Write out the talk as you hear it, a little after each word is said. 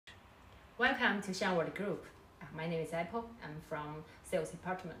Welcome to Shineworld Group. My name is Apple. I'm from Sales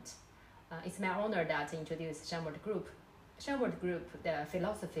Department. It's my honor to introduce Shineworld Group. Shineworld Group, the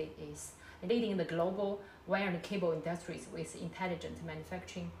philosophy is leading the global wire and cable industries with intelligent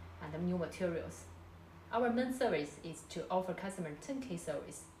manufacturing and new materials. Our main service is to offer customer turnkey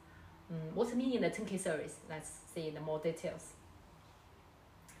service. What's meaning the turnkey service? Let's see in more details.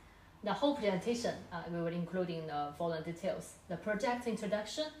 The whole presentation we will include in the following details: the project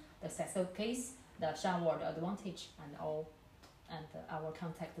introduction, the success case, the Shineworld advantage, and our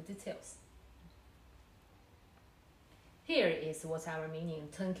contact details. Here is what's our meaning: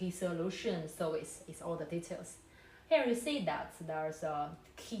 turnkey solution service is all the details. Here you see that there's a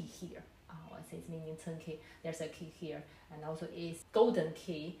key here. It's meaning turnkey. There's a key here, and also it's golden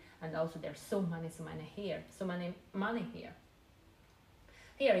key, and also there's so many here, so many money here.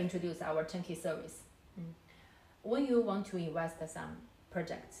 Here introduce our turnkey service. When you want to invest some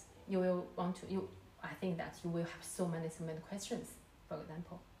projects, I think that you will have so many questions. For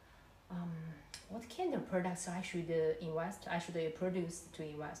example, what kind of products I should invest? I should produce to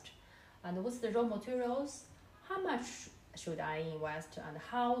invest, and what's the raw materials? How much should I invest, and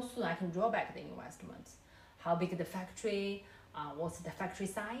how soon I can draw back the investment? How big the factory? What's the factory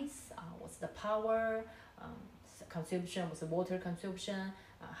size? What's the power consumption? What's the water consumption?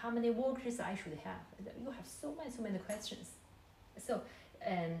 How many workers I should have? You have so many questions. So,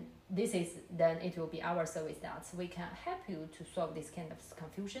 this is then it will be our service that we can help you to solve this kind of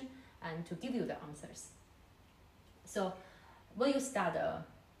confusion and to give you the answers. So, when you start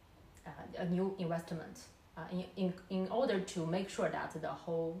a new investment, in order to make sure that the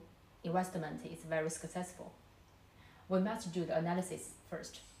whole investment is very successful, we must do the analysis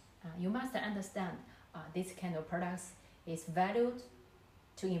first. You must understand this kind of products is valued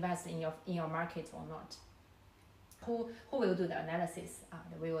to invest in your market or not. Who will do the analysis?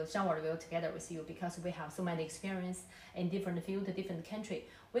 Shineworld will together with you, because we have so many experience in different fields, different country.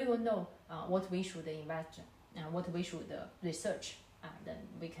 We will know what we should invest and what we should research, and then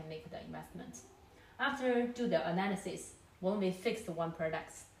we can make the investment. After do the analysis, when we fix one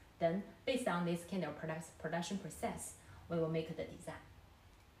product, then based on this kind of production process, we will make the design.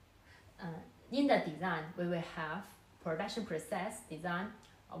 In the design, we will have production process design,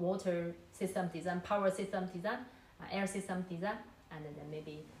 water system design, power system design, air system design, and then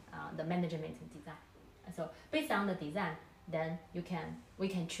maybe the management design. So based on the design, then we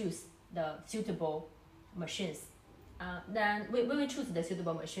can choose the suitable machines. Then we will choose the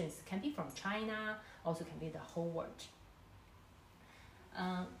suitable machines. Can be from China, also can be the whole world.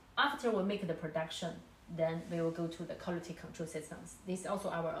 After we make the production, then we will go to the quality control systems. This is also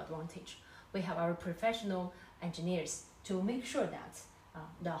our advantage. We have our professional engineers to make sure that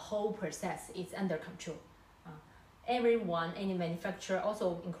the whole process is under control. Everyone, any manufacturer,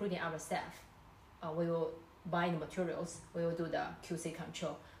 also including ourselves, we will buy the materials, we will do the QC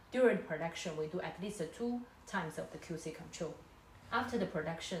control. During production, we do at least 2 times of the QC control. After the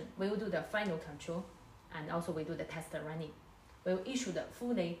production, we will do the final control, and also we do the test running. We will issue the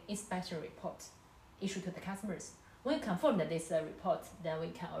full inspection report, issue to the customers. When we confirm that this report, then we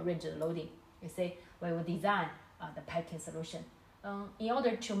can arrange the loading. You see, we will design the packing solution in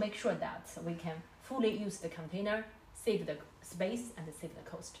order to make sure that we can fully use the container, save the space, and save the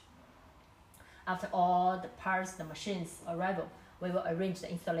cost. After all the parts, the machines arrival, we will arrange the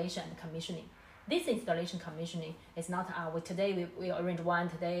installation and commissioning. This installation commissioning is not today we arrange one,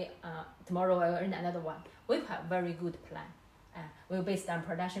 today tomorrow we'll arrange another one. We have very good plan. We'll based on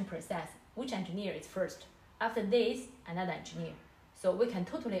production process, which engineer is first. After this, another engineer. So we can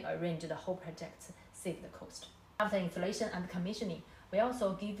totally arrange the whole project, save the cost. After installation and commissioning, we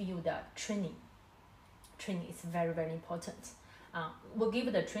also give you the training. Training is very important. We'll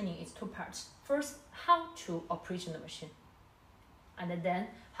give the training is 2 parts. First, how to operate the machine, and then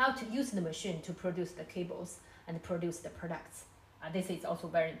how to use the machine to produce the cables and produce the products. This is also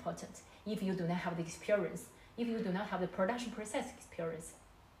very important. If you do not have the experience, if you do not have the production process experience,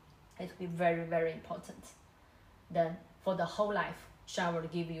 it will be very important. Then for the whole life, Shineworld will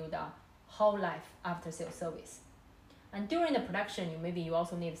give you the whole life after sales service. And during the production, maybe you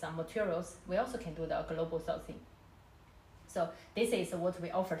also need some materials. We also can do the global sourcing. So this is what we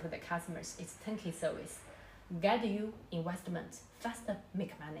offer to the customers. It's turnkey service. Get you investment, faster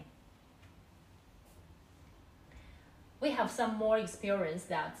make money. We have some more experience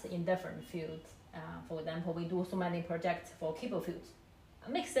that in different fields. For example, we do so many projects for cable fields.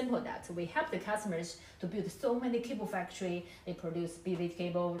 Make simple that we help the customers to build so many cable factory. They produce BV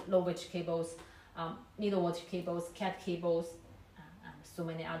cable, low voltage cables, needle voltage cables, cat cables, and so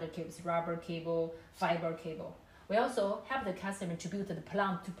many other cables, rubber cable, fiber cable. We also help the customer to build the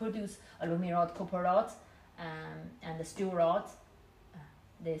plant to produce aluminum rod, copper rod, and the steel rod.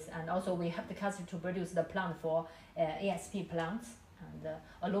 And also we help the customer to produce the plant for ASP plants and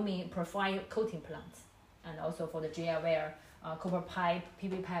aluminum profile coating plants, and also for the GL wire, copper pipe,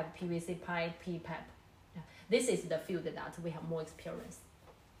 PP pipe, PVC pipe, P pipe. This is the field that we have more experience.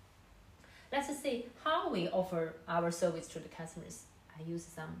 Let's see how we offer our service to the customers. I use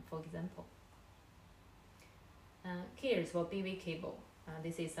some for example. Here is for BV cable.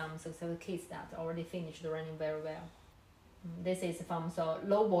 This is some successful case that already finished running very well. This is from the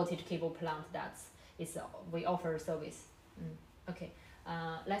low voltage cable plant that is we offer service. Okay,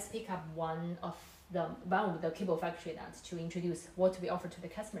 let's pick up one of the cable factory that to introduce what we offer to the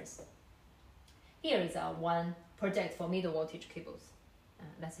customers. Here is one project for middle voltage cables.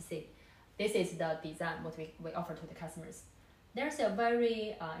 Let's see. This is the design what we offer to the customers. There's a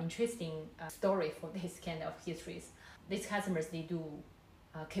very interesting story for this kind of histories. These customers, they do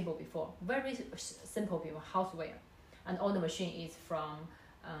cable before, very simple people, houseware, and all the machine is from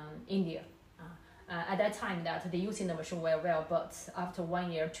India. At that time that they using the machine very well, but after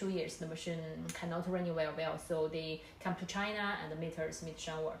 1 year, 2 years, the machine cannot run very well, so they come to China and meet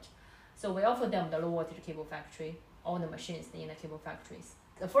Shineworld. So we offer them the low voltage cable factory, all the machines in the cable factories.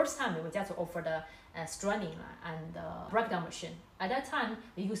 The first time we just offer the stranding and breakdown machine. At that time,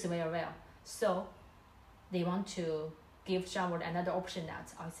 they use it very well. So they want to give Shineworld another option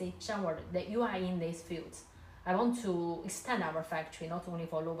that I say, Shineworld, that you are in this field. I want to extend our factory, not only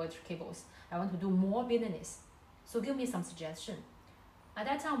for low voltage cables. I want to do more business. So give me some suggestion. At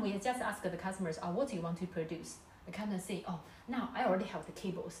that time, we just ask the customers, what do you want to produce? The customer say, now I already have the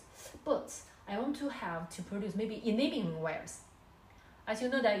cables, but I want to have to produce maybe enabling wires. As you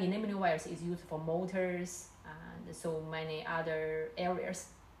know that enabling wires is used for motors and so many other areas.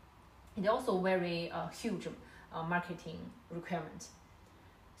 It's also very huge marketing requirement.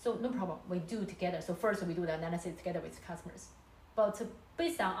 So no problem, we do together. So first we do the analysis together with customers. But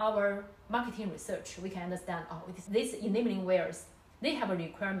based on our marketing research, we can understand, these enabling wires, they have a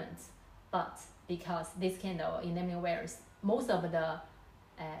requirement, but because this kind of enabling wires, most of the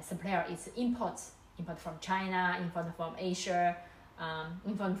supplier is import from China, import from Asia,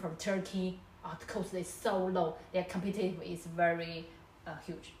 import from Turkey. The cost is so low, their competitive is very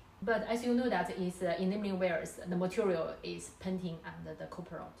huge. But as you know that is enabling wires, the material is painting and the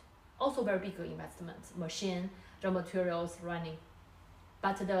copper rod. Also very big investment, machine, raw materials running.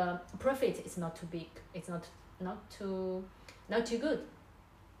 But the profit is not too big, it's not too good.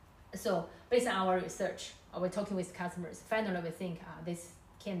 So based on our research, we're talking with customers. Finally, we think this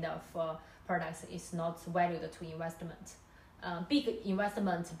kind of products is not valued to investment. Big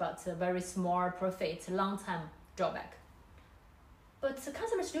investment, but very small profit, long-term drawback. But the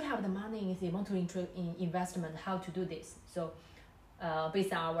customers do have the money if they want to in investment, how to do this. So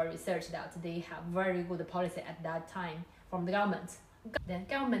based on our research that they have very good policy at that time from the government. Then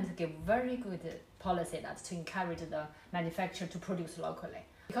government give very good policy that to encourage the manufacturer to produce locally.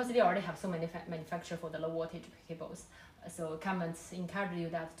 Because they already have so many manufacturer for the low voltage cables. So governments encourage you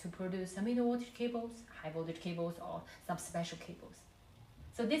that to produce middle voltage cables, high voltage cables, or some special cables.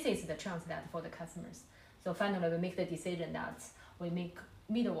 So this is the chance that for the customers. So finally we make the decision that we make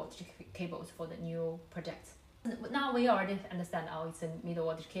middle voltage cables for the new project. Now we already understand it's a middle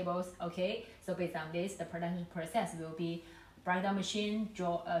voltage cables. Okay, so based on this, the production process will be breakdown machine,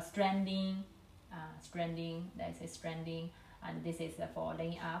 stranding, that's a stranding, and this is for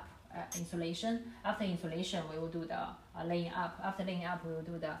laying up, insulation. After insulation, we will do the laying up. After laying up, we will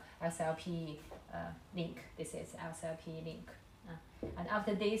do the SLP link. This is SLP link. And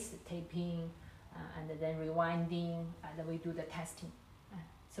after this, taping, and then rewinding, and we do the testing.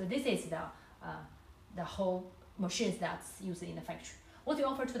 So this is the whole machines that's used in the factory. What we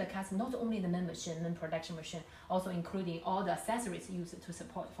offer to the customer, not only the main machine, main production machine, also including all the accessories used to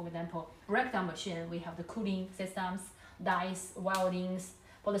support. For example, breakdown machine, we have the cooling systems, dies, weldings.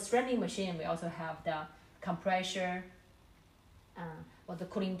 For the stranding machine, we also have the compressor, or the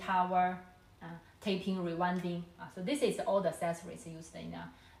cooling tower, taping, rewinding. So this is all the accessories used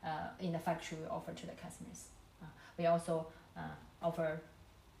in the factory we offer to the customers. We also offer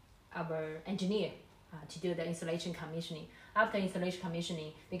our engineer to do the installation commissioning. After installation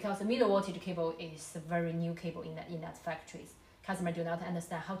commissioning, because the middle voltage cable is a very new cable in that factories, customers do not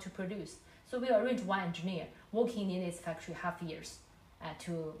understand how to produce. So we arrange one engineer working in this factory half years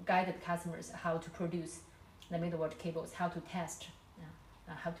to guide the customers how to produce the middle voltage cables, how to test,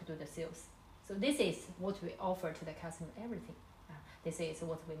 how to do the sales. So this is what we offer to the customer, everything. This is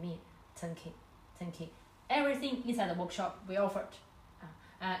what we mean, turnkey. Everything inside the workshop we offered.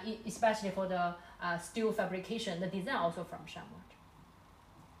 especially for the steel fabrication, the design also from Shineworld.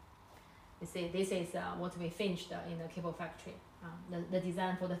 You see, this is what we finished in the cable factory. The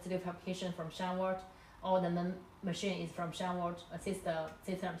design for the steel fabrication from Shineworld, all the machine is from Shineworld,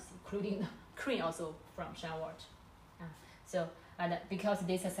 systems including the crane also from Shineworld. So because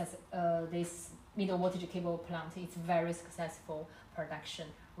this middle voltage cable plant is very successful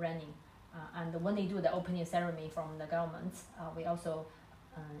production running, and when they do the opening ceremony from the government, we also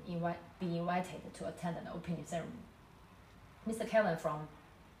be invited to attend the opening ceremony. Mr. Kevin from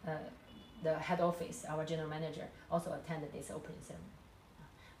the head office, our general manager, also attended this opening ceremony.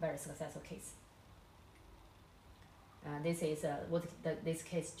 Very successful case. This is what this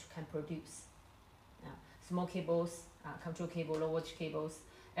case can produce. Small cables, control cable, low voltage cables,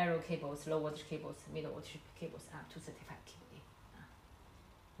 aero cables, low voltage cables, middle voltage cables, up to 35 kVA.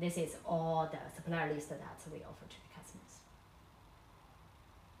 This is all the supplier list that we offer to the customers.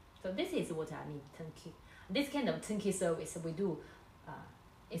 So this is what I mean turnkey. This kind of turnkey service we do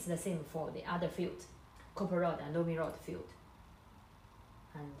is the same for the other field, copper rod and loaming rod field,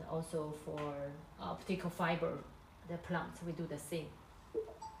 and also for optical fiber, the plants we do the same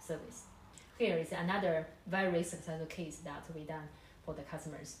service. Here is another very successful case that we done for the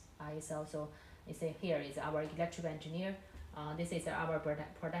customers. Here is our electrical engineer. This is our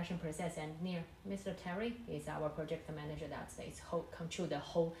production process engineer. Mr. Terry is our project manager that is control the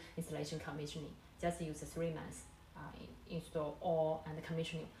whole installation commissioning. Just use 3 months install all and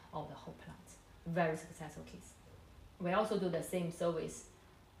commissioning of the whole plant. Very successful case. We also do the same service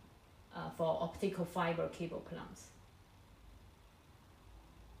for optical fiber cable plants.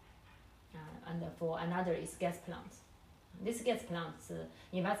 And for another is gas plant. This gas plant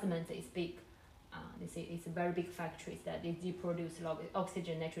investment is big. It's a very big factories that they produce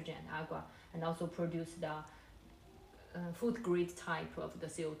oxygen, nitrogen, and agua, and also produce the food grade type of the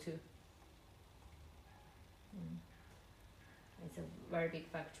CO2. It's a very big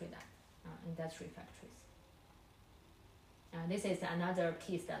factory that industry factories. This is another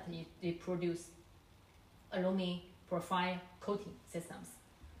piece that they produce aluminum profile coating systems.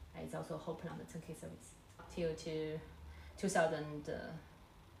 It's also a whole plant turnkey service. Till to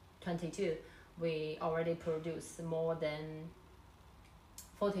 2022, we already produced more than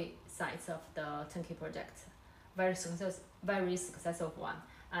 40 sites of the turnkey project. Very successful one.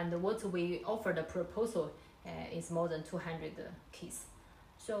 And what we offer the proposal is more than 200 keys.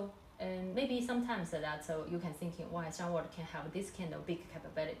 So maybe sometimes that you can think why Shineworld can have this kind of big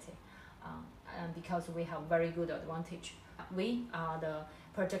capability, and because we have very good advantage. We are the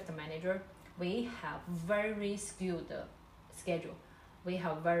project manager. We have very skilled schedule. We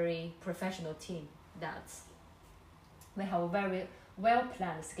have very professional team that we have a very well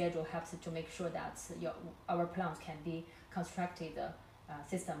planned schedule, helps to make sure that our plants can be constructed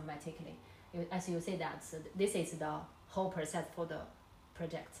systematically. As you say that this is the whole process for the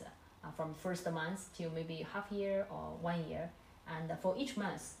project, from first month till maybe half year or 1 year, and for each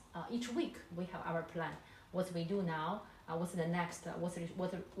month, each week we have our plan. What we do now, what's the next,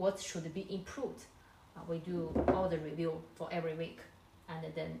 what should be improved. We do all the review for every week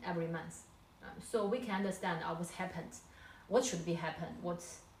and then every month, so we can understand what's happened, what should be happened, what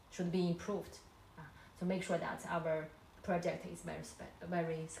should be improved, to make sure that our project is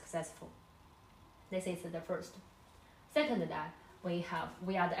very successful. This is the first. Second, that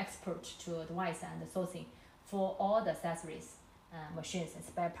we are the expert to advise and sourcing for all the accessories, machines and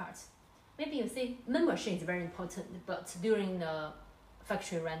spare parts. Maybe you see main machine is very important, but during the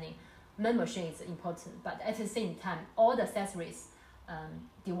factory running, main machine is important, but at the same time, all the accessories,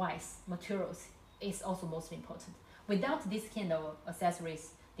 device, materials is also most important. Without this kind of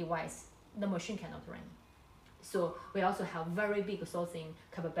accessories device, the machine cannot run. So we also have very big sourcing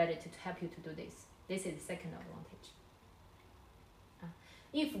capability to help you to do this. This is the second advantage.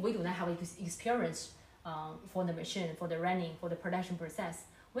 If we do not have experience for the machine, for the running, for the production process,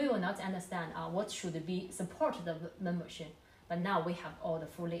 we will not understand what should be support the machine. But now we have all the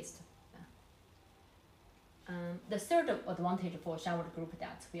full list. The third advantage for Shineworld Group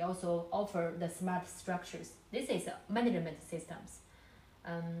that we also offer the smart structures. This is management systems.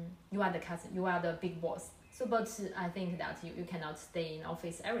 You are the customer, you are the big boss. So, but I think that you cannot stay in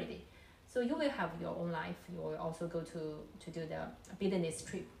office every day. So you will have your own life. You will also go to do the business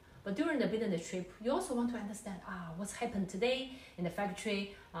trip. But during the business trip, you also want to understand what's happened today in the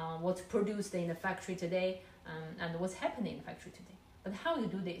factory, what's produced in the factory today, and what's happening in the factory today. But how you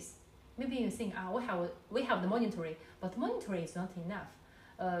do this? Maybe you think, we have the monitoring, but monitoring is not enough.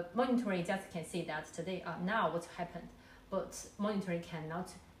 Monitoring just can see that today, now what's happened, but monitoring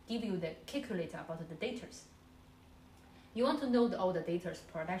cannot give you the calculator about the data. You want to know all the data,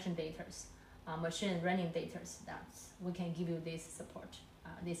 production data, machine running data, that we can give you this support.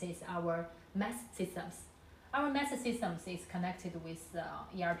 This is our math systems. Our math systems is connected with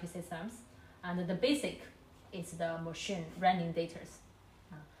ERP systems, and the basic is the machine running data.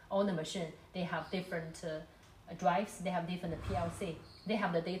 All the machine, they have different drives, they have different PLC, they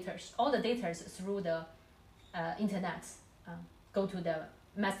have the data. All the data through the internet go to the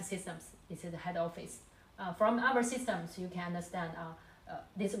math systems. It's the head office. From our systems, you can understand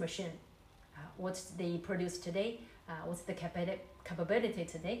this machine, what they produce today, what's the capability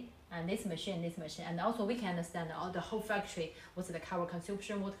today, and this machine, and also we can understand the whole factory, what's the power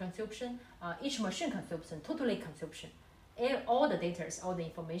consumption, water consumption, each machine consumption, totally consumption. All the data, all the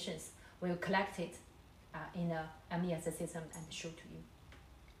informations, will collect it in a MES system and show to you.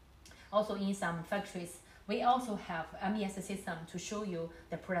 Also in some factories, we also have MES system to show you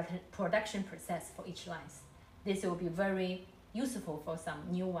the production process for each lines. This will be very useful for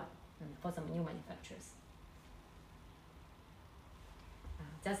some new manufacturers.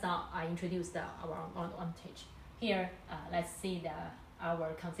 Just now I introduced our advantage. Here, let's see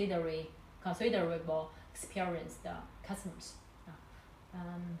our considerable experienced customers.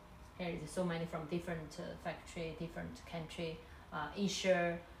 Here is so many from different factory, different country,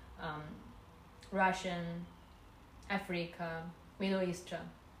 Asia, Russian, Africa, Middle East,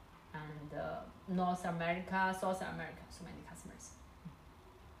 and North America, South America, so many customers.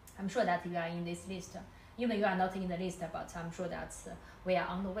 I'm sure that you are in this list. Even you are not in the list, but I'm sure that we are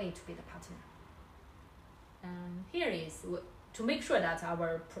on the way to be the partner. Here is to make sure that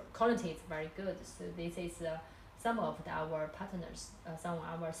our quality is very good. So this is some of our partners, some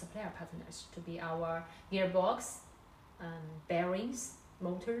of our supplier partners, to be our gearbox, bearings,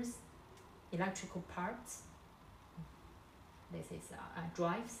 motors, electrical parts. This is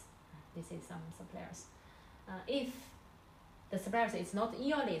drives. This is some suppliers. If the suppliers is not in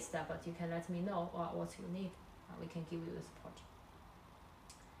your list, but you can let me know what you need. We can give you the support.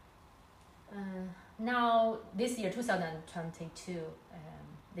 Now this year 2022,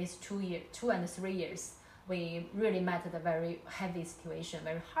 these 2 and 3 years, we really met the very heavy situation,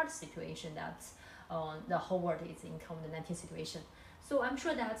 very hard situation that the whole world is in COVID-19 situation. So I'm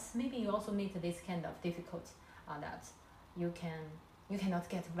sure that maybe you also meet this kind of difficult that you cannot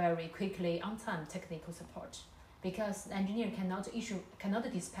get very quickly on time technical support, because the engineer cannot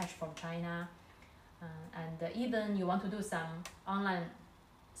dispatch from China, and even you want to do some online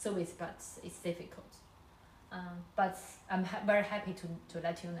service, but it's difficult. But I'm very happy to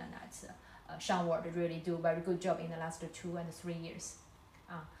let you know that Shineworld really do very good job in the last 2 and 3 years.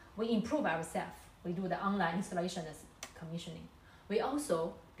 We improve ourselves. We do the online installation and commissioning. We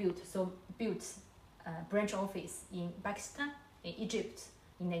also built branch office in Pakistan, in Egypt,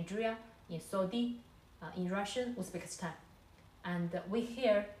 in Nigeria, in Saudi, in Russia, Uzbekistan, and we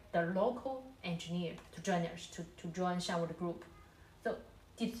hire the local engineer to join us, to join Shineworld Group. So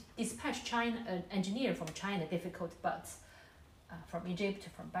dispatch China engineer from China difficult, but from Egypt,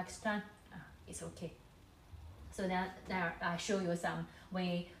 from Pakistan, it's okay. So now I show you some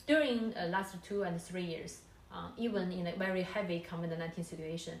way during last 2 and 3 years, even in a very heavy COVID-19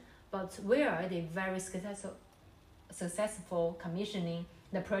 situation, but we are already very successful commissioning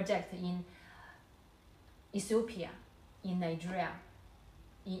the project in Ethiopia, in Nigeria,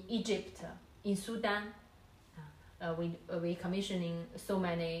 in Egypt, in Sudan. We commissioning so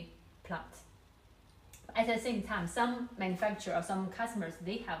many plants. At the same time, some manufacturers, some customers,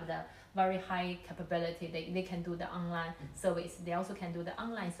 they have the very high capability. They can do the online service. They also can do the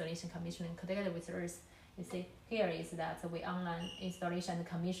online installation commissioning together with us. You see, here is that we online installation and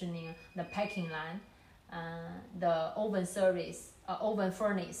commissioning the packing line, the oven service, oven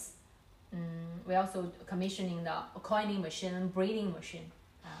furnace. We also commissioning the coining machine, breeding machine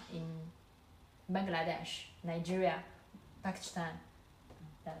in Bangladesh, Nigeria, Pakistan.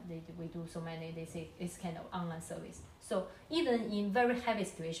 We do so many, they say this kind of online service. So even in very heavy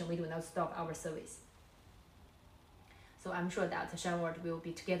situation, we do not stop our service. So I'm sure that Shineworld will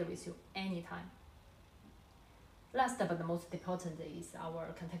be together with you anytime. Last but the most important is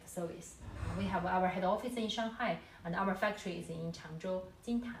our contact service. We have our head office in Shanghai, and our factory is in Changzhou,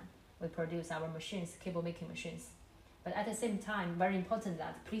 Jintan. We produce our machines, cable making machines. But at the same time, very important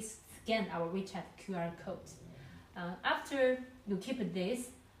that please scan our WeChat QR code. After you keep this,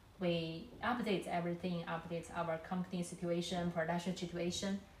 we update everything, update our company situation, production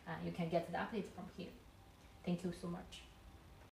situation. You can get the update from here. Thank you so much.